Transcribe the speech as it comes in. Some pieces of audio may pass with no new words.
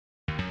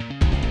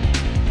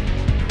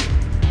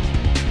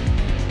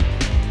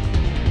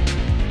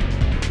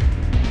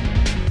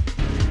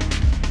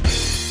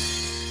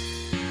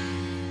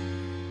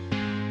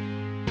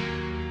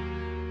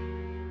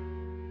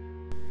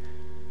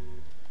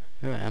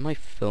Am I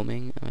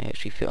filming? Am I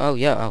actually oh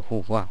yeah,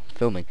 oh wow,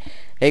 filming.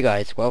 Hey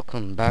guys,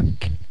 welcome back,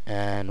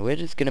 and we're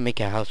just gonna make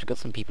a house. We've got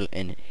some people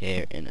in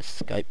here in a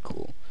Skype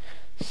call.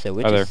 So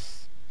we're Hi there.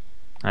 just...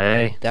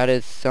 Hey, that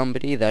is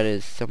somebody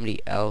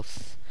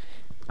else.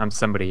 I'm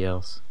somebody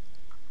else.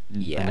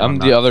 Yeah. No, I'm I'm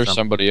the not other some-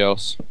 somebody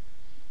else.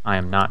 I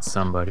am not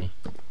somebody,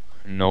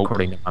 Nope.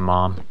 according to my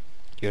mom.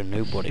 You're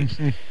nobody.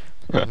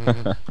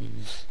 Mhm.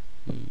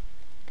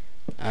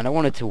 And I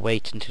wanted to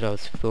wait until I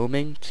was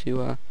filming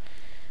to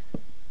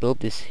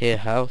build this here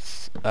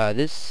house.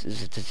 This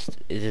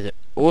is an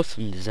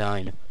awesome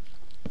design.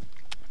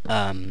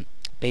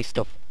 Based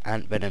off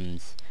Ant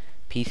Venom's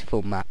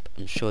Peaceful map.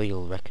 I'm sure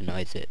you'll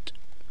recognize it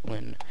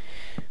when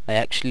I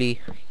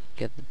actually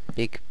get the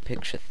big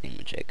picture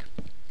thingamajig.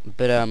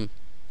 But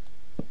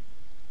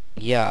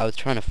yeah, I was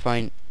trying to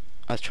find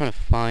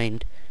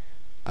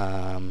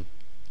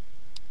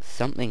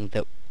something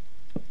that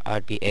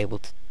I'd be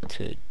able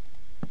to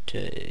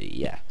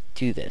yeah,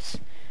 do this. I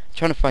was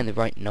trying to find the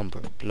right number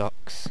of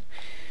blocks,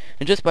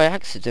 and just by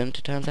accident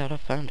it turns out I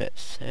found it.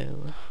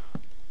 So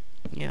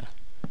yeah.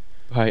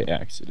 By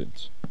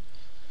accident.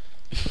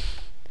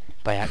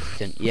 By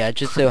accident. Yeah, it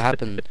just so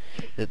happened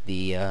that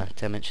the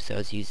dimensions I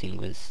was using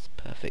was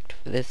perfect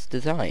for this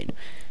design.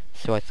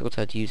 So I thought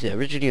I'd use it.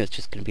 Originally it was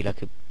just going to be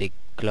like a big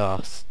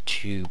glass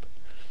tube.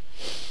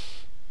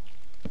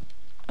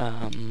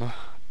 I'm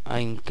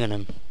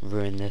gonna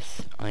ruin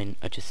this. I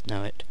just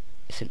know it.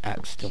 It's an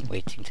accident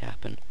waiting to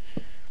happen.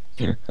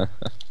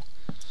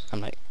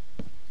 I'm like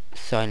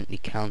silently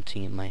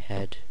counting in my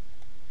head.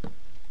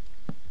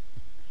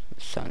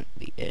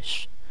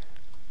 Silently-ish.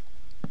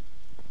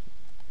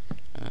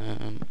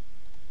 I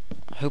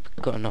hope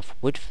I've got enough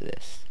wood for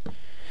this.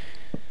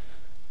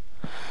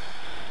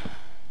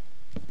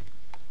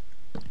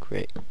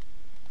 Great.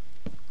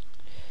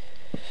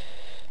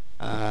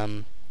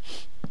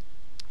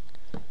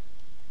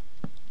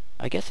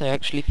 I guess I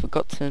actually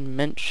forgot to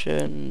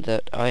mention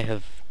that I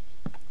have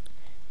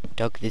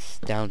dug this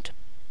down to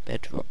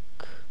bedrock.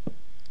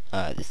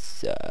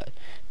 This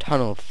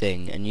tunnel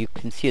thing, and you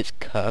can see it's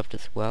curved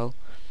as well.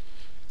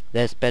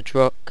 There's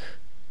Bedrock.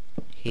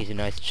 He's a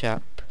nice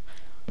chap.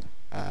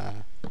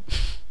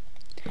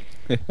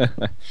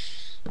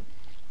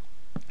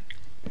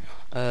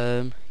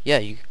 Yeah,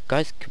 you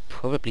guys could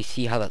probably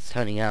see how that's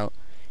turning out.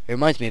 It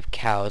reminds me of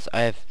cows.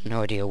 I have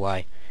no idea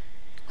why.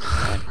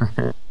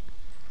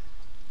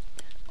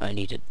 I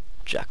need a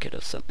jacket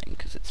or something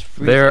because it's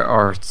freezing. There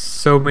are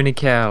so many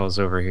cows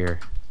over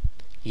here.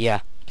 Yeah,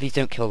 please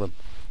don't kill them.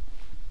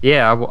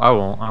 Yeah, I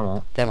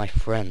won't. They're my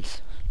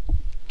friends.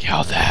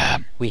 Kill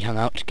them. We hung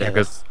out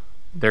together.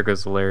 There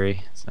goes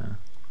Larry. So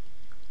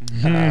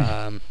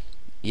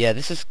Yeah,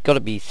 this has got to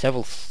be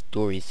several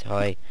stories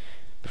high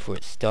before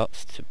it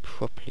starts to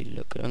properly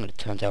look good. I'm going to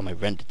turn down my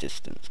render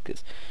distance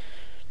because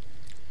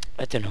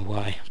I don't know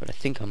why, but I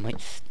think I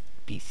might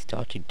be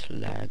starting to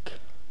lag.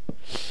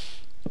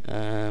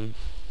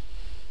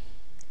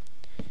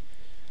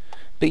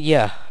 But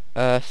yeah,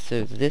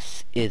 so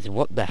this is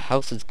what the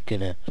house is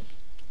gonna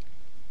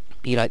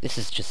be like. This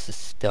is just the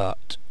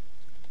start.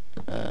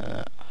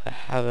 I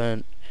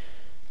don't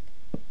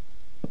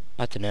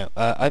know.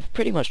 I've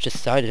pretty much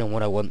decided on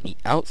what I want the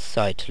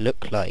outside to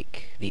look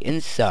like. The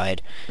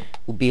inside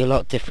will be a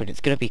lot different.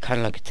 It's gonna be kind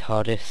of like a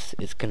TARDIS.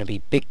 It's gonna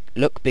be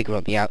look bigger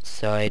on the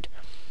outside,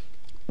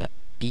 but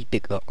be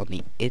bigger on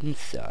the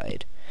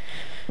inside.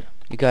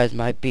 You guys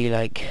might be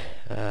like,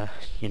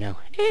 you know,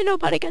 ain't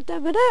nobody got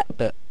time for that,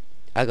 but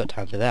I got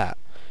time for that.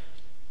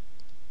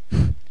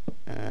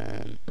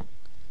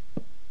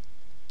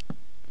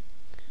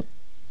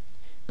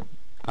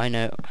 I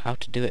know how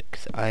to do it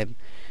because I'm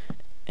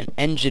an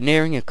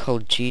engineering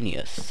occult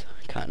genius,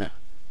 kinda.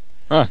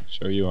 Huh,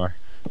 sure you are.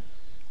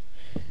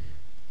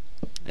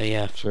 Oh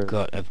yeah, I Sure.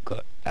 forgot I've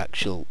got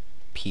actual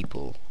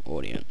people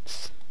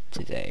audience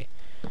today.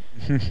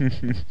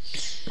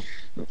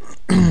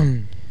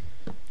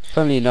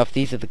 Funnily enough,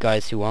 these are the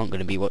guys who aren't going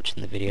to be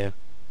watching the video.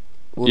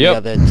 All the Yep.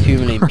 other 2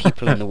 million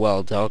people in the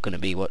world are going to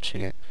be watching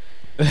it.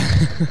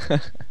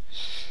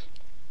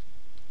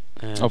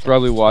 I'll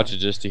probably watch it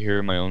just to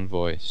hear my own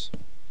voice.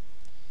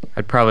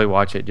 I'd probably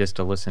watch it just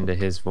to listen to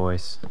his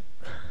voice.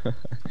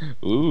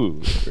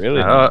 Ooh,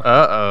 really?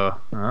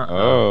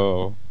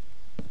 Oh.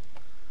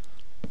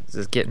 This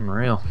is getting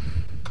real.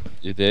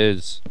 It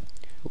is.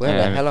 Where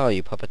the hell are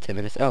you, Papa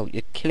Timinus? Oh,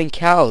 you're killing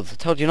cows. I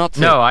told you not to.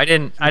 No, I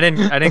didn't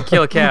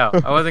kill a cow.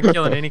 I wasn't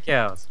killing any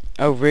cows.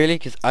 Oh, really?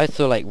 Because I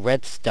saw, like,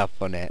 red stuff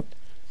on it.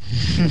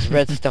 There's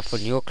red stuff on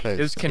your clothes,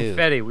 It was too.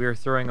 confetti. We were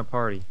throwing a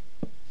party.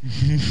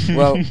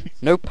 Well,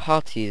 no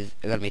parties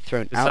are going to be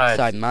thrown Besides,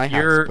 outside my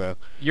house, bro.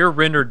 Your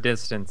render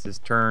distance is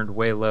turned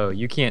way low.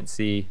 You can't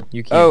see.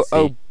 You can't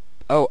see.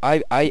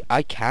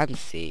 I can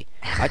see.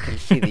 I can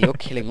see that you're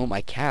killing all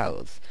my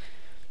cows.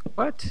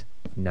 What?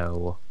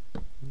 No.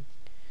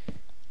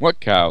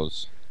 What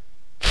cows?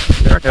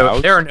 There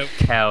are no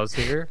cows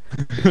here.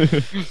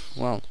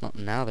 Well, not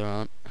now there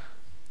aren't.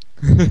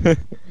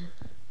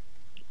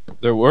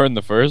 There were in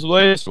the first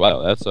place?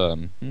 Wow, that's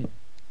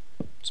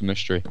it's a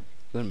mystery.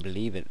 You wouldn't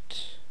believe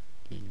it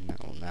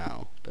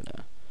now, but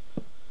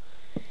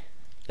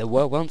There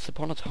were once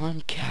upon a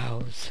time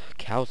cows.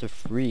 Cows are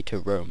free to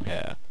roam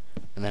here.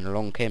 And then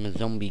along came a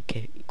zombie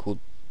called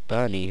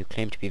Bernie who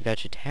claimed to be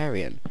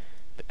vegetarian,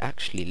 but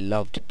actually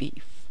loved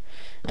beef.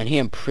 And he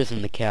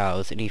imprisoned the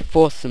cows, and he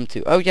forced them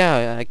to... Oh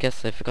yeah, I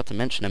guess I forgot to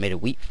mention I made a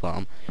wheat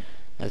farm.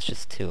 That's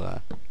just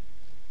to,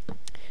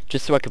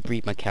 just so I could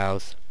breed my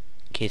cows,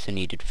 in case I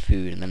needed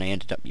food, and then I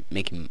ended up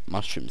making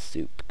mushroom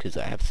soup, because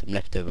I have some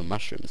leftover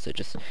mushrooms, so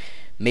just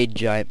made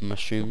giant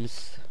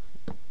mushrooms.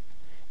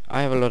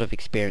 I have a lot of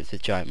experience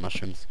with giant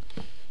mushrooms.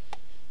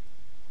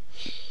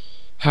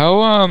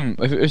 How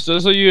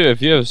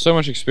if you have so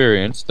much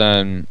experience,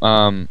 then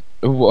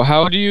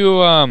how do you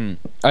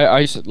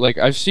like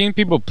I've seen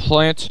people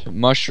plant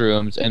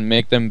mushrooms and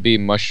make them be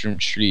mushroom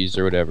trees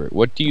or whatever.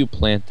 What do you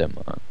plant them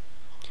on?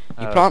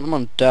 You plant them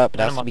on dirt, but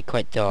it has to be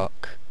quite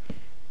dark.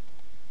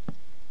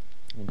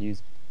 And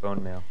use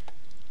bone meal.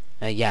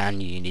 Yeah,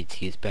 and you need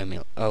to use bone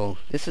meal. Oh,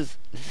 this is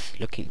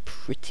looking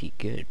pretty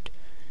good.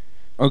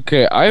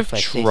 Okay, I've If I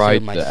say so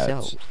tried that.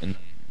 myself. And,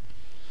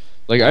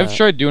 like I've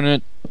tried doing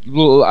it.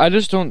 Well, I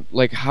just don't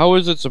like. How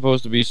is it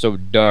supposed to be so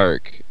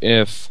dark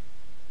if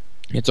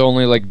it's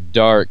only like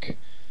dark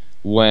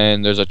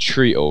when there's a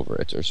tree over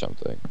it or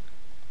something?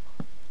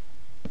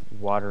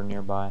 Water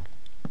nearby.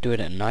 Do it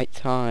at night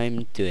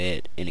time. Do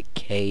it in a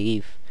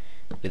cave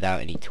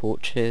without any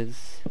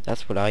torches.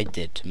 That's what I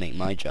did to make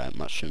my giant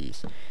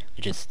mushrooms.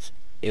 It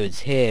was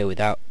here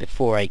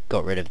before I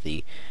got rid of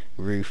the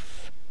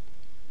roof.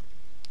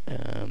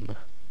 And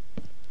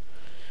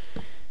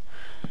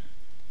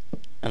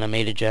I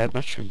made a giant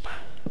mushroom.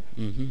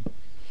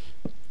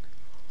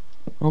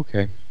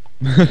 Okay,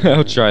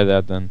 I'll try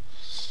that then.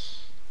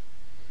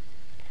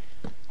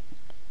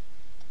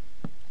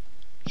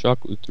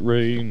 Chocolate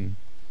rain.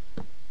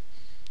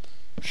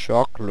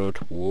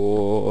 Chocolate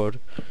wood.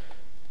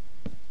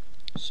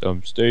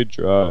 Some stay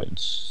dry and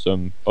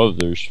some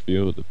others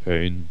feel the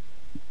pain.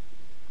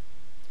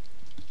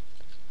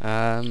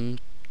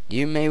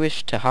 You may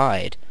wish to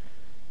hide,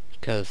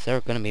 because there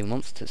are going to be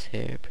monsters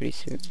here pretty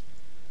soon.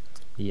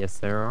 Yes,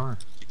 there are.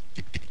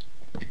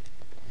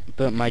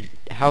 But my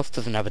house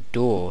doesn't have a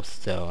door,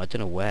 so I don't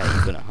know where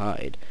you're going to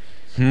hide.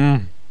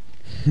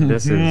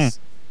 This is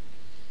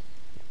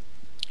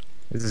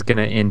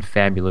gonna end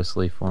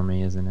fabulously for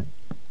me, isn't it?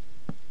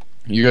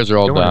 You guys are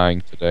all Don't wanna-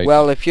 dying today.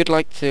 Well, if you'd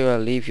like to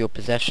leave your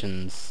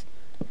possessions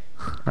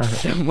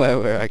somewhere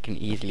where I can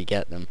easily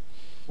get them.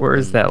 Where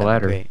is then that that'd be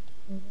ladder? great.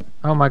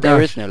 Oh my There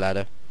gosh. is no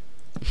ladder.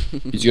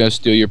 He's gonna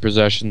steal your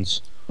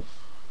possessions.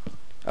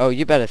 Oh,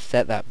 you better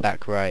set that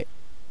back right.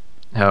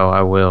 Oh,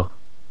 I will.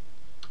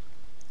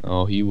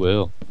 Oh, he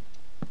will.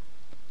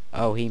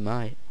 Oh, he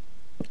might.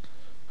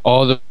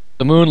 Oh,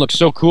 the moon looks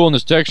so cool in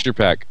this texture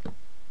pack.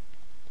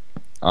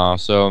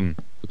 Awesome.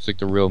 Looks like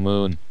the real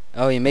moon.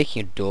 Oh, you're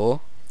making a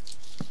door?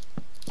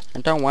 I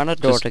don't want a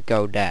door to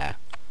go there.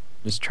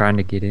 Just trying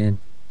to get in.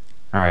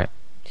 Alright.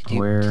 What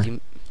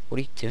are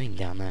you doing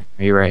down there?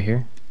 Are you right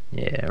here?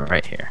 Yeah,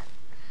 right here.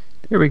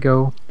 Here we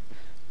go.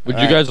 Would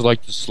you guys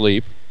like to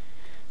sleep?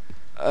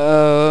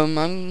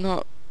 I'm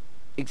not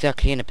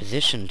exactly in a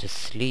position to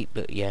sleep,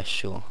 but yeah,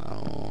 sure.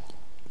 I'll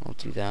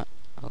do that.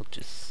 I'll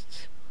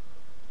just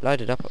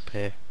light it up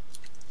here.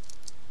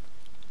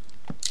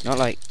 Not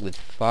like with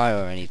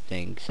fire or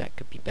anything, 'cause that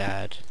could be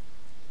bad.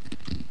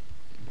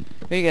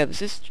 But yeah,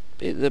 this is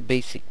the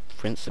basic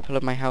principle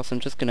of my house. I'm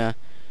just gonna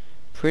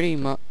pretty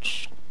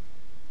much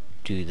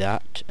do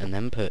that and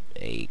then put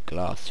a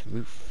glass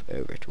roof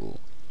over it all.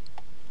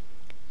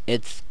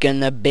 It's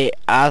gonna be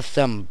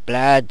awesome,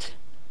 blood.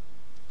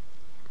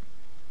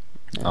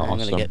 I'm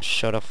gonna get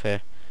shot off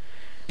here.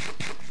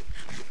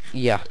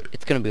 Yeah,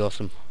 it's gonna be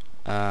awesome.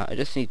 I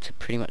just need to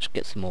pretty much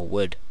get some more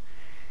wood.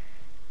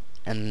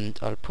 And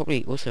I'll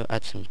probably also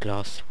add some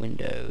glass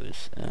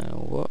windows.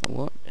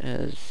 What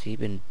has he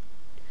been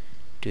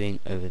doing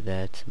over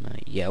there to my...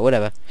 Yeah,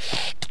 whatever.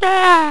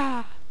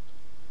 Ah!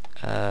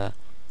 I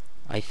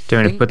Do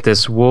you want to put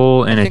this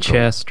wool in a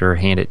chest or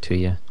hand it to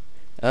you?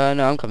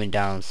 No, I'm coming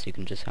down, so you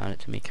can just hand it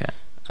to me.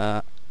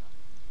 Okay.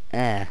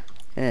 I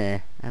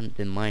haven't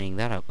been mining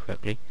that out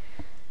correctly.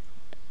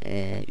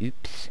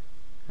 Oops.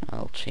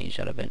 I'll change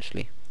that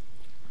eventually.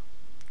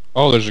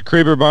 Oh, there's a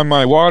creeper by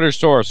my water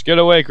source. Get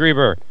away,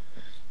 creeper.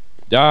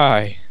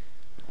 Die.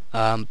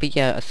 But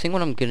yeah, I think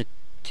what I'm gonna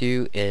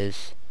do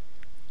is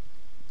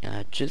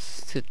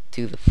just to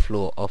do the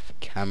floor off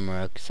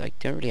camera, because I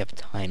don't really have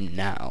time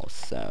now.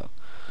 So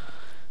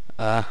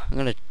I'm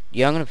gonna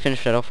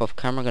finish that off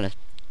camera. I'm gonna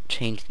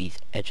change these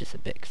edges a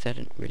bit because that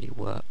didn't really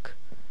work.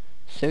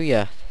 So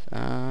yeah,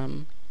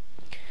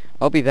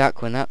 I'll be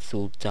back when that's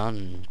all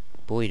done.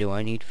 Boy, do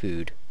I need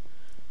food.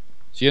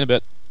 See you in a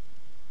bit.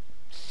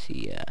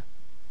 See ya.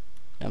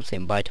 I'm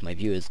saying bye to my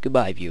viewers.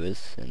 Goodbye,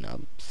 viewers, and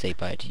I'll say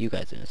bye to you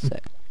guys in a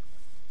sec.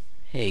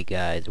 Hey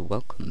guys,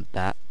 welcome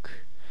back.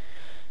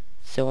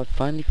 So I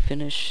finally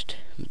finished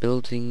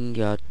building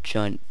a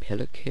giant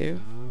pillock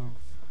here.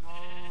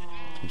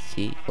 You can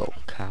see, well,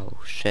 cow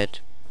shed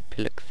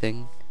pillock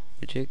thing,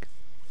 the jig.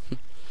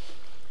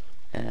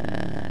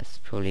 It's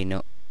probably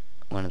not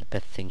one of the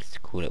best things to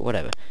call it.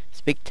 Whatever.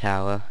 It's a big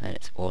tower, and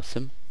it's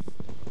awesome.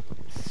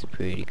 It's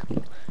pretty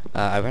cool.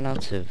 I ran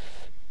out of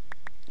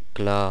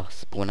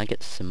glass, but when I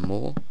get some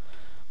more,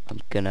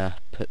 I'm gonna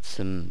put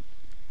some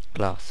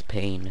glass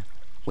pane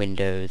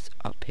windows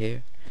up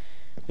here,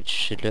 which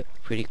should look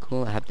pretty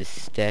cool. I have this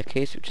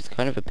staircase, which is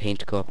kind of a pain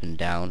to go up and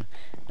down,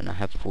 and I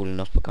have fallen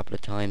off a couple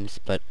of times,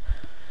 but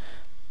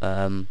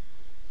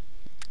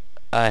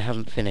I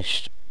haven't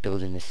finished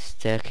building this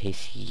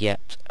staircase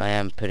yet. I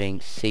am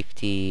putting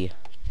safety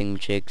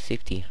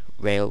safety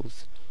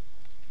rails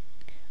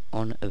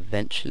on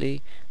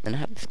eventually. Then I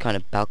have this kind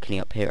of balcony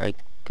up here. I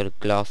got a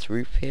glass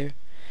roof here,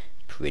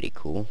 pretty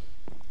cool.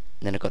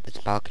 And then I got this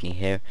balcony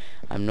here.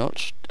 I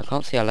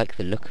can't say I like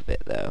the look of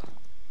it though.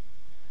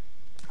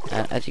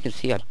 As you can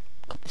see, I've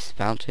got this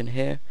fountain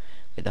here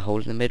with a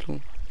hole in the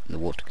middle, and the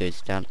water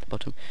goes down at the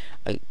bottom.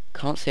 I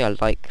can't say I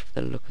like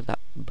the look of that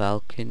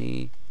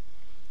balcony.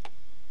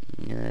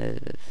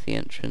 That's the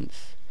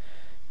entrance.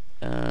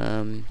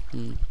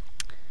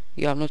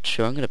 Yeah, I'm not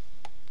sure. I'm gonna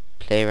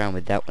play around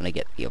with that when I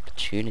get the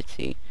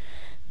opportunity.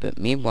 But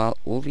meanwhile,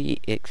 all the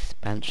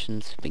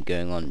expansions have been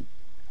going on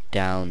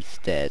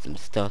downstairs. I'm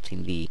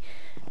starting the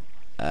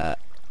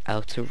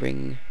outer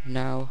ring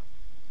now,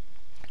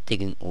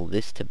 digging all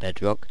this to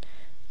bedrock,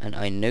 and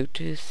I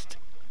noticed,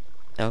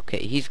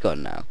 okay, he's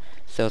gone now.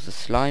 So there's a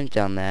slime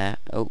down there.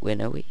 Oh wait,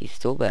 no wait, he's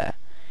still there.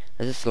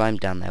 There's a slime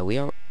down there.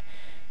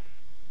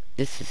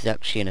 This is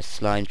actually in a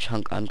slime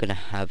chunk. I'm gonna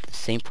have the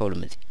same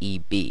problem as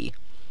EB,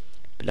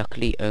 but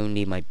luckily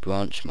only my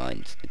branch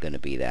mines are gonna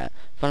be there.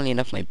 Funnily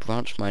enough, my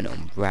branch mine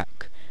on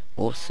Rack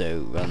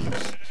also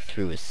runs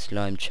through a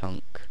slime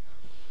chunk,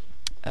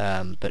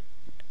 but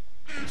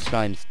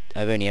slimes,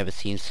 I've only ever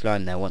seen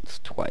slime there once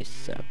or twice,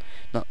 so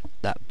not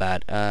that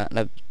bad. And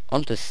I'm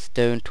onto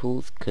stone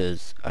tools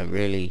because I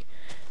really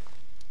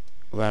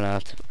ran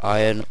out of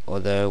iron,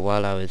 although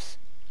while I was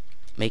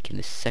making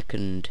the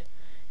second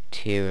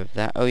tier of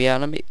that, oh yeah,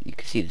 and you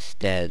can see the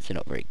stairs are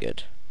not very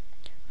good.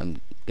 I'm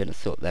gonna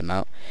sort them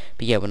out.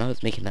 But yeah, when I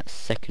was making that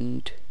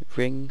second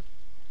ring,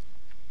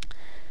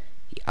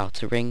 the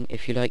outer ring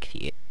if you like,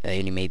 I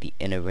only made the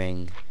inner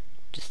ring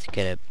just to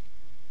get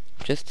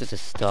just as a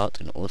start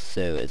and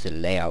also as a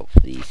layout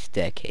for the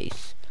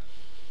staircase.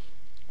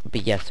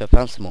 But yeah, so I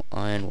found some more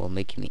iron while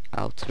making the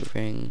outer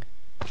ring.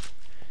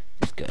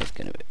 This guy's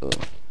gonna be, oh,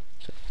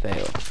 it's a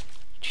fail.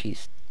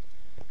 Jeez,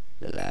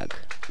 the lag.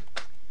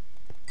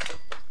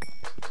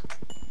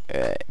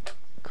 Alright,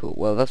 cool.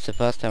 Well, that's the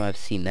first time I've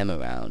seen them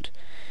around.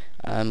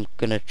 I'm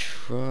gonna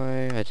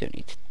try, I don't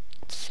need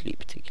to sleep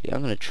particularly,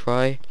 I'm gonna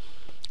try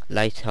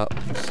light up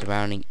the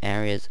surrounding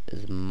areas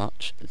as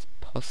much as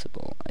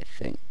possible, I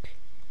think.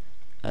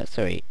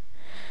 Sorry.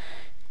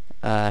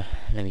 Let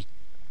me,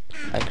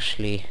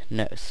 actually,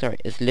 no, sorry,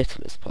 as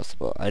little as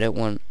possible. I don't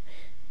want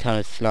a ton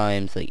of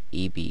slimes like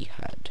EB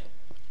had.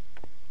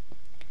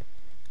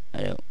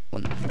 I don't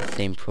want the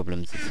same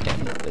problems as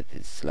him with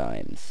his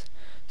slimes.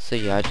 So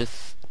yeah, I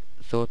just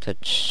thought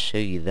I'd show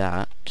you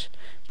that.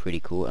 Pretty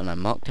cool. And I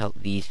marked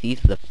out these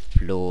are the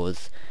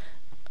floors.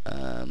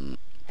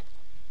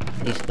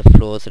 These are the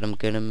floors that I'm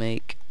gonna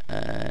make.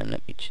 And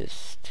let me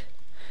just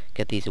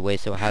get these away.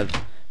 So I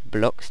have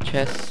blocks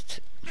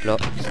chest,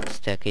 blocks,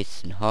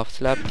 staircase and half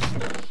slabs.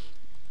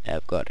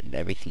 I've got an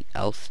everything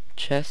else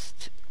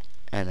chest,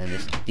 and then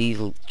these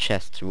little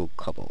chests are all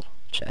cobble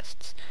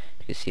chests.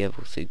 You can see I've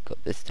also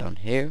got this down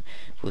here.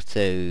 I've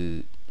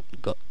also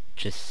got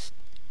just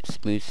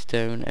smooth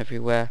stone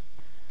everywhere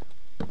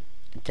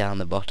down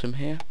the bottom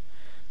here.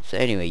 So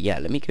anyway, yeah,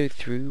 let me go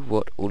through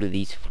what all of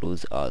these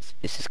floors are. So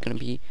this is going to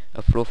be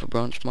a floor for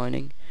branch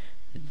mining.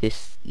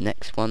 This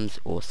next one's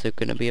also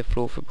going to be a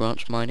floor for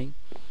branch mining.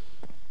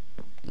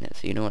 Yeah,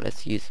 so you know what,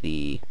 let's use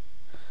this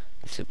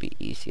will be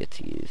easier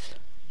to use.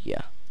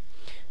 Yeah.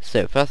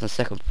 So first and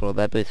second floor,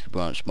 they're both for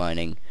branch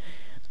mining.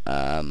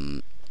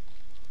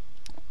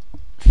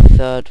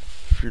 Third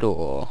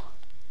floor,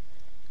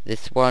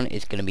 this one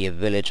is going to be a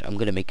village. I'm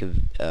going to make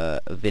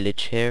a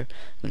village here.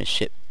 I'm going to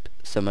ship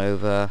some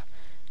over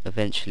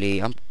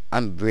eventually.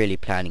 I'm really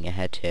planning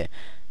ahead here.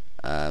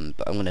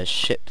 But I'm going to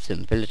ship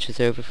some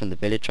villagers over from the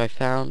village I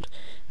found.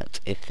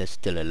 That's if they're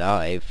still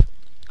alive.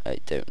 I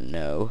don't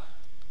know.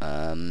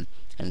 And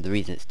the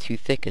reason it's too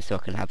thick is so I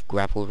can have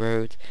gravel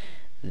roads.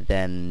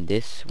 Then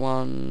this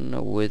one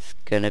was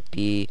going to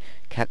be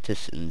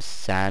cactus and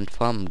sand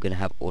farm. I'm going to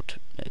have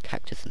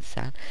cactus and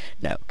sand?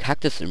 No,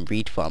 cactus and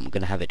reed farm. I'm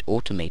going to have it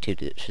automated,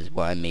 which is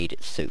why I made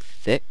it so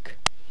thick.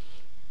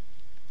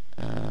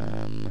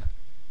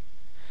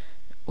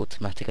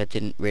 Automatic, I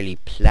didn't really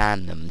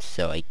plan them,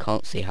 so I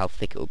can't say how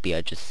thick it will be.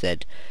 I just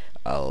said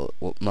I'll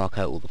mark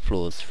out all the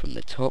floors from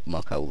the top,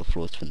 mark out all the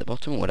floors from the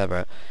bottom,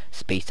 whatever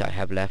space I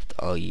have left,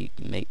 I'll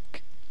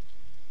make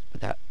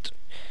that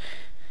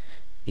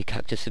the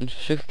cactus and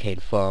sugarcane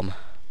farm.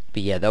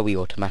 But yeah, that'll be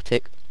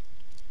automatic.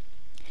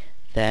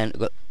 Then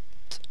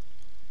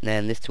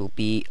this will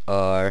be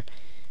our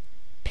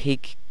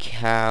pig,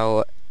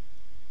 cow,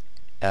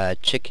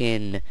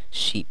 chicken,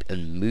 sheep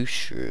and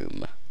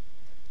mushroom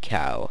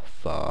cow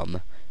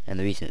farm. And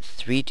the reason it's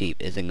 3 deep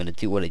is I'm going to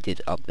do what I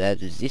did up there,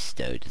 the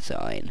Zisto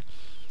design.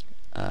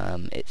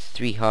 It's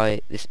 3 high,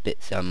 this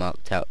bit's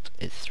marked out,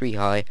 it's 3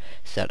 high,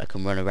 so that I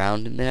can run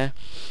around in there.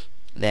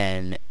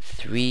 Then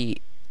 3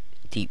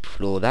 deep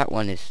floor, that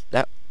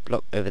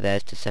block over there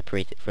is to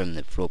separate it from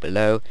the floor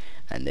below,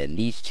 and then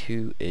these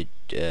 2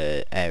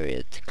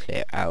 areas to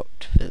clear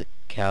out for the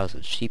cows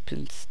and sheep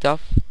and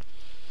stuff.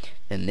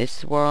 Then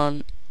this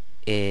one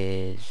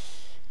is...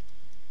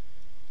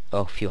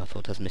 oh phew, I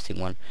thought I was missing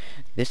one.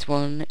 This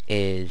one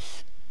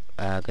is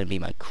going to be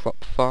my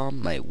crop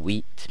farm, my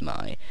wheat,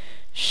 my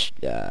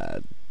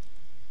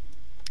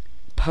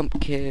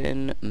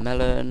pumpkin,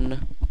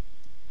 melon,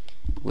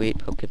 wheat,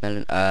 pumpkin,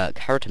 melon,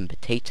 carrot and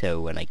potato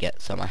when I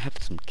get some. I have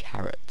some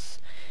carrots,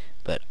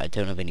 but I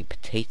don't have any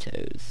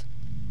potatoes.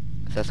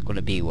 So that's going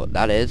to be what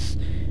that is.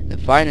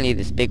 And finally,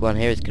 this big one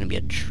here is going to be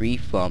a tree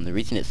farm. The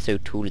reason it's so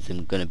tall is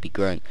I'm going to be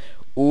growing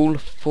all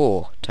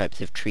 4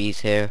 types of trees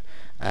here,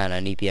 and I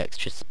need the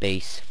extra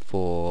space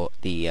for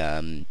the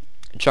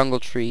jungle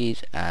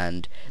trees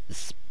and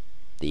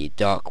the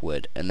dark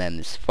wood. And then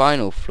this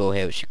final floor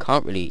here, which you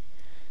can't really...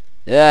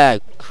 ah,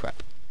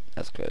 crap,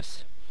 that's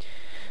close.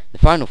 The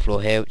final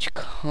floor here, which you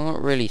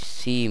can't really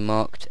see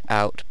marked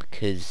out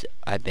because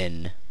I've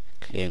been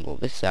clearing all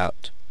this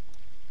out.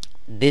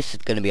 This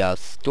is going to be our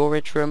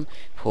storage room,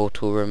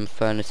 portal room,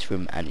 furnace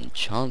room, and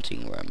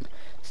enchanting room.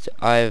 So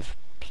I've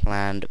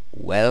planned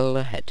well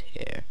ahead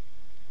here.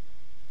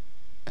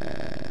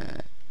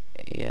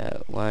 Yeah,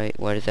 why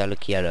does that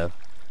look yellow?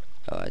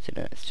 Oh, I don't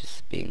know, it's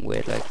just being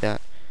weird like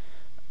that.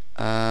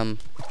 But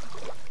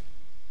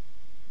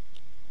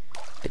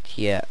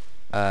yeah,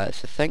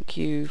 so thank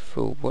you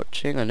for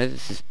watching. I know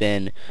this has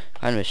been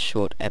kind of a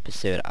short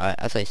episode.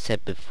 As I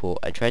said before,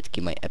 I tried to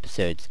keep my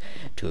episodes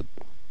to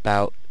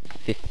about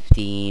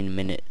 15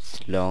 minutes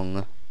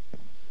long,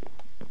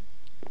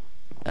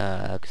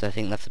 because I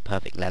think that's the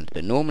perfect length,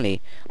 but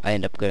normally I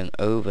end up going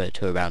over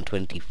to around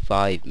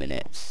 25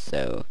 minutes,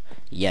 so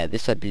yeah,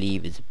 this I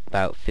believe is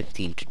about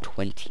 15 to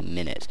 20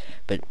 minutes,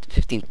 but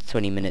 15 to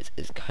 20 minutes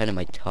is kind of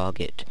my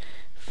target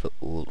for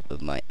all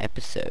of my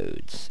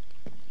episodes.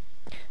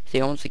 So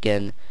yeah, once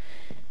again,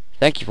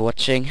 thank you for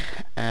watching,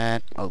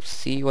 and I'll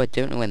see you. I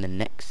don't know when the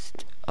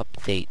next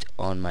update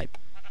on my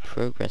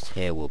progress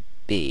here will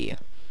be.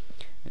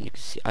 And you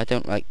can see I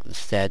don't like the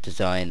stair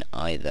design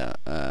either.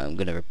 I'm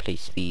going to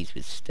replace these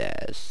with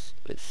stairs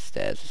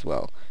as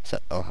well, so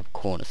I'll have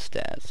corner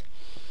stairs.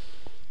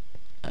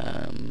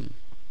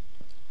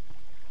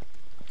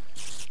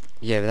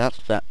 Yeah, that's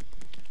that.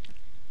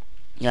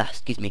 Yeah,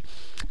 excuse me.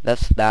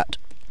 That's that.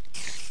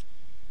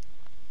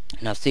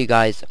 And I'll see you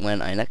guys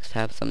when I next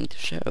have something to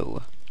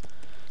show.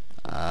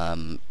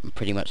 I'm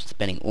pretty much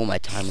spending all my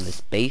time on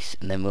this base,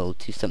 and then we'll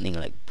do something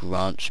like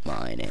branch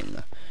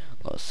mining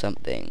or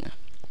something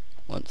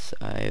once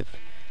I've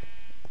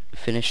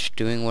finished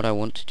doing what I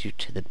want to do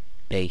to the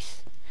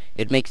base.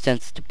 It makes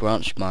sense to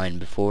branch mine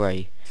before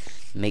I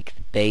make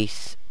the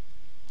base,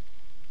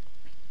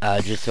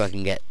 just so I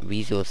can get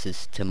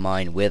resources to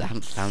mine with. I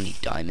haven't found any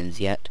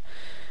diamonds yet,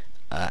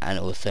 and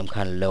also I'm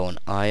kind of low on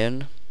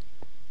iron.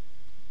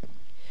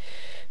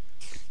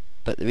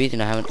 But the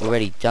reason I haven't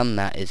already done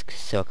that is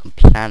so I can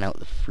plan out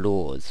the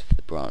floors for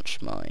the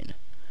branch mine.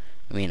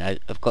 I mean,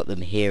 I've got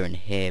them here and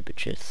here, but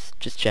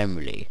just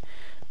generally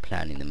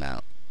planning them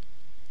out.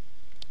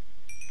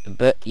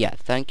 But yeah,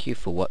 thank you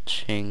for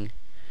watching,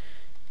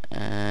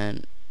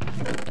 and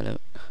hello,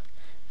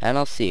 and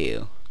I'll see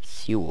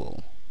you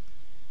all.